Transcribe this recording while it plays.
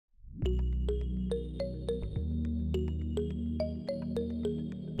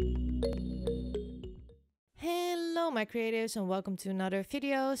my creatives, and welcome to another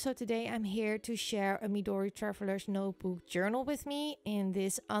video. So today I'm here to share a Midori Traveler's Notebook journal with me in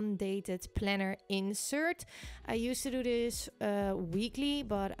this undated planner insert. I used to do this weekly,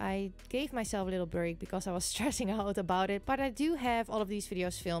 but I gave myself a little break because I was stressing out about it. But I do have all of these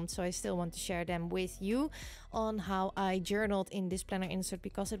videos filmed, so I still want to share them with you on how I journaled in this planner insert,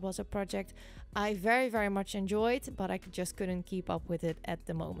 because it was a project I very much enjoyed, but I just couldn't keep up with it at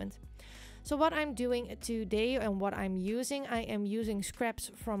the moment. So what I'm doing today and what I'm using, I am using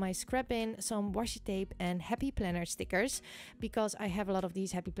scraps from my scrap bin, some washi tape and happy planner stickers, because I have a lot of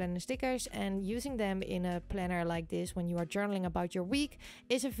these happy planner stickers, and using them in a planner like this when you are journaling about your week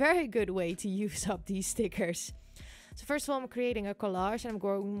is a very good way to use up these stickers. So first of all, I'm creating a collage, and I'm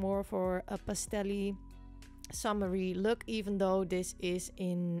going more for a pastel-y summery look, even though this is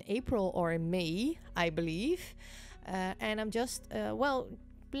in April or in May, I believe. And I'm just,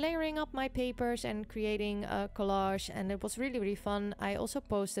 layering up my papers and creating a collage, and it was really fun. I also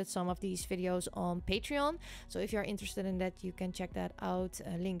posted some of these videos on Patreon, so if you're interested in that, you can check that out.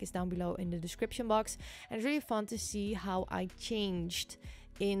 Link is down below in the description box. And it's really fun to see how I changed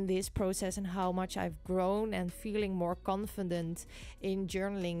in this process and how much I've grown and feeling more confident in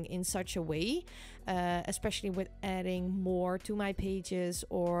journaling in such a way, especially with adding more to my pages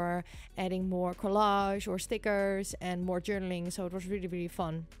or adding more collage or stickers and more journaling. So it was really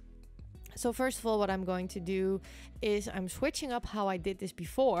fun. So first of all, what I'm going to do is I'm switching up how I did this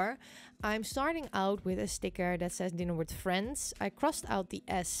before. I'm starting out with a sticker that says dinner with friends. I crossed out the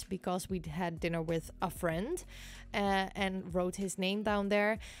S because we had dinner with a friend and wrote his name down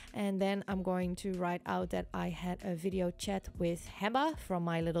there. And then I'm going to write out that I had a video chat with Heba from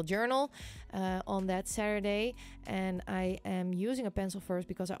my little journal on that Saturday. And I am using a pencil first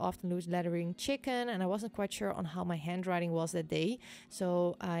because I often lose lettering chicken, and I wasn't quite sure on how my handwriting was that day.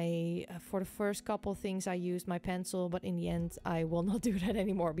 So for the first couple things I used my pencil, but in the end I will not do that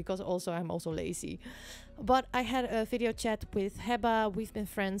anymore because I'm also lazy. But I had a video chat with Heba. We've been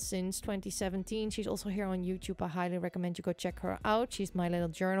friends since 2017. She's also here on YouTube. I highly recommend you go check her out. She's my little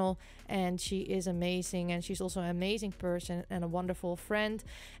journal, and she is amazing, and she's also an amazing person and a wonderful friend.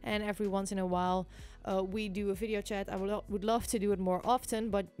 And every once in a while we do a video chat. I would love to do it more often,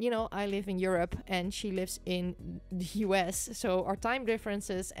 but you know, I live in Europe and she lives in the US, so our time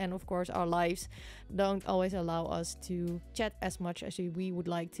differences and of course our lives don't always allow us to chat as much as we would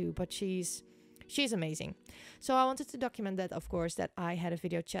like to, but she's amazing. So I wanted to document that, of course, that I had a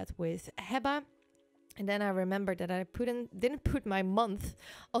video chat with Heba. And then I remembered that I didn't put my month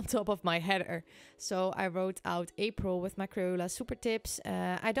on top of my header. So I wrote out April with my Crayola super tips.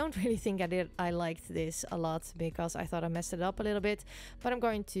 I don't really think I liked this a lot because I thought I messed it up a little bit. But I'm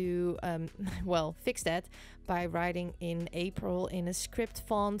going to, fix that by writing in April in a script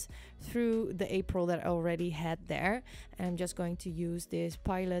font through the April that I already had there. And I'm just going to use this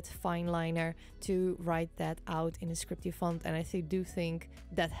Pilot fine liner to write that out in a scripty font. And I do think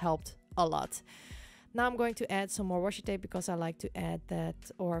that helped a lot. Now I'm going to add some more washi tape because I like to add that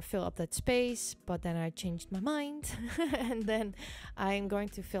or fill up that space, but then I changed my mind and then I'm going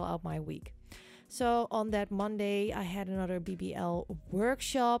to fill out my week. So on that Monday, I had another BBL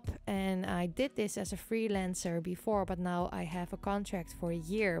workshop, and I did this as a freelancer before, but now I have a contract for a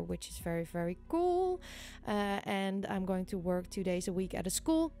year, which is very cool. And I'm going to work 2 days a week at a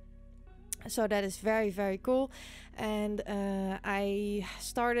school. So that is very cool. And I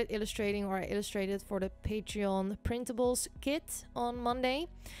started illustrating, or I illustrated for the Patreon printables kit on Monday.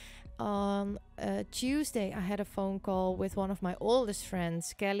 On Tuesday, I had a phone call with one of my oldest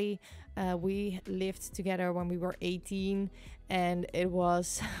friends, Kelly. We lived together when we were 18, and it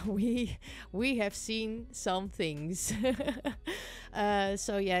was we have seen some things.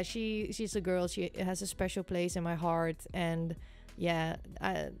 So yeah, she's a girl. She has a special place in my heart, and yeah,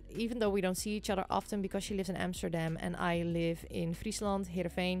 even though we don't see each other often because she lives in Amsterdam and I live in Friesland,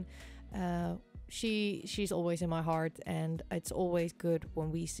 Heerenveen, she's always in my heart, and it's always good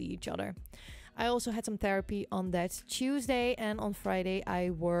when we see each other. I also had some therapy on that Tuesday, and on Friday I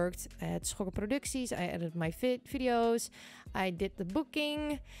worked at Schokken Producties. I edited my videos, I did the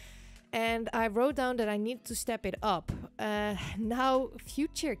booking, and I wrote down that I need to step it up. Now,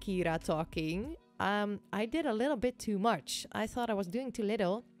 future Kyra talking. I did a little bit too much. I thought I was doing too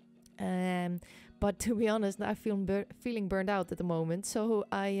little. But to be honest, I feel feeling burned out at the moment. So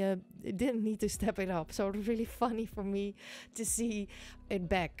I didn't need to step it up. So it was really funny for me to see it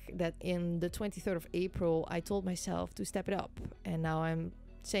back that in the 23rd of April, I told myself to step it up. And now I'm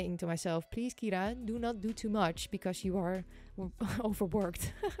saying to myself, please, Kyra, do not do too much because you are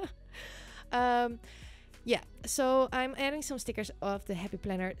overworked. Yeah, so I'm adding some stickers of the Happy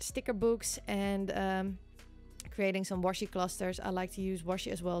Planner sticker books and creating some washi clusters. I like to use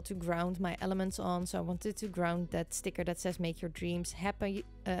washi as well to ground my elements on. So I wanted to ground that sticker that says make your dreams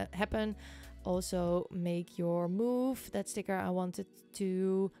happen. Also make your move. That sticker I wanted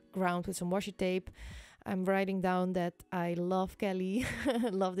to ground with some washi tape. I'm writing down that I love Kelly,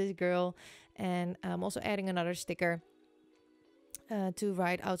 love this girl. And I'm also adding another sticker to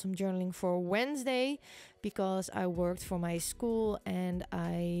write out some journaling for Wednesday, because I worked for my school and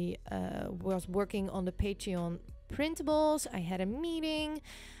I was working on the Patreon printables. I had a meeting.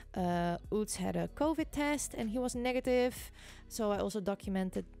 Oots had a COVID test and he was negative, so I also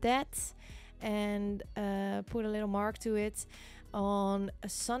documented that and put a little mark to it. On a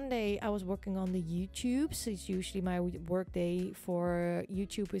Sunday, I was working on the YouTube. So it's usually my work day for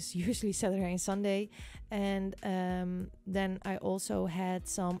YouTube is usually Saturday and Sunday. And then I also had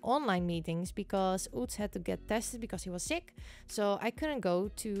some online meetings because Oots had to get tested because he was sick. So I couldn't go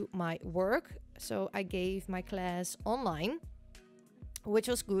to my work. So I gave my class online, which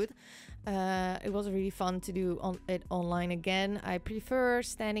was good. It was really fun to do it online again. I prefer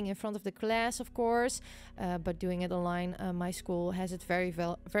standing in front of the class, of course, but doing it online, my school has it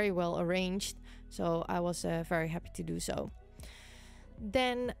very well arranged. So I was very happy to do so.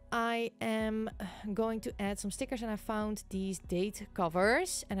 Then I am going to add some stickers, and I found these date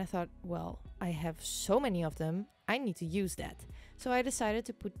covers and I thought, well, I have so many of them, I need to use that. So I decided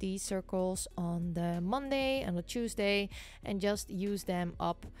to put these circles on the Monday and the Tuesday and just use them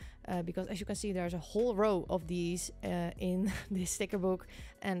up because as you can see, there's a whole row of these in this sticker book,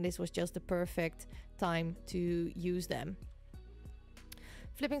 and this was just the perfect time to use them.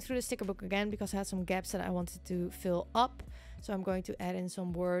 Flipping through the sticker book again because I had some gaps that I wanted to fill up. So I'm going to add in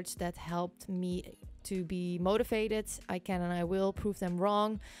some words that helped me to be motivated. I can and I will prove them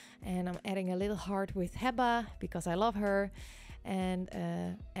wrong. And I'm adding a little heart with Heba because I love her. And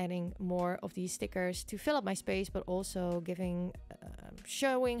adding more of these stickers to fill up my space, but also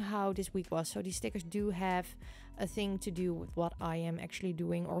showing how this week was. So these stickers do have a thing to do with what I am actually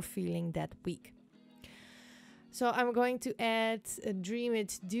doing or feeling that week. So I'm going to add Dream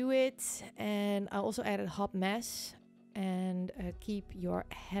It, Do It, and I also added Hot Mess and keep your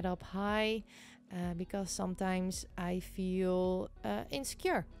head up high because sometimes I feel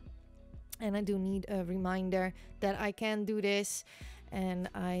insecure. And I do need a reminder that I can do this. And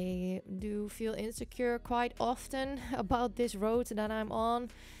I do feel insecure quite often about this road that I'm on.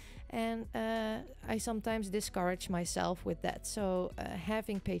 And I sometimes discourage myself with that. So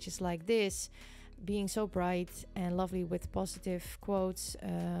having pages like this, being so bright and lovely with positive quotes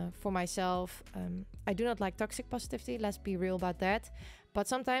for myself. I do not like toxic positivity, let's be real about that. But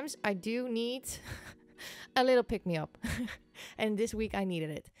sometimes I do need a little pick-me-up. And this week I needed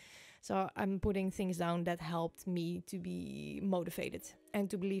it. So I'm putting things down that helped me to be motivated and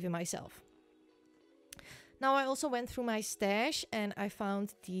to believe in myself. Now I also went through my stash and I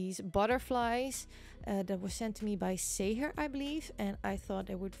found these butterflies that were sent to me by Seher, I believe. And I thought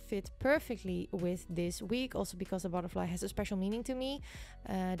they would fit perfectly with this week. Also because the butterfly has a special meaning to me.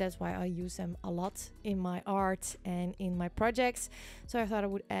 That's why I use them a lot in my art and in my projects. So I thought I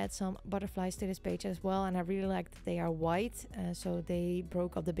would add some butterflies to this page as well. And I really like that they are white. So they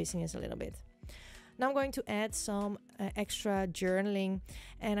broke up the busyness a little bit. Now I'm going to add some extra journaling,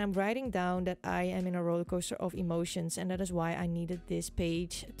 and I'm writing down that I am in a roller coaster of emotions, and that is why I needed this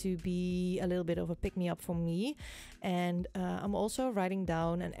page to be a little bit of a pick-me-up for me. And I'm also writing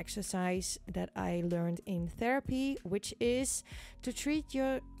down an exercise that I learned in therapy, which is to treat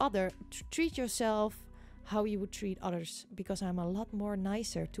yourself how you would treat others, because I'm a lot more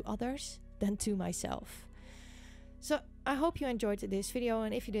nicer to others than to myself. So I hope you enjoyed this video,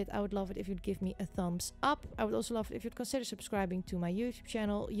 and if you did, I would love it if you'd give me a thumbs up. I would also love it if you'd consider subscribing to my YouTube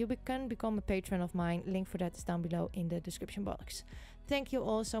channel. You can become a patron of mine. Link for that is down below in the description box. Thank you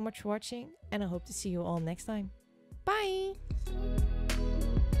all so much for watching, and I hope to see you all next time. Bye!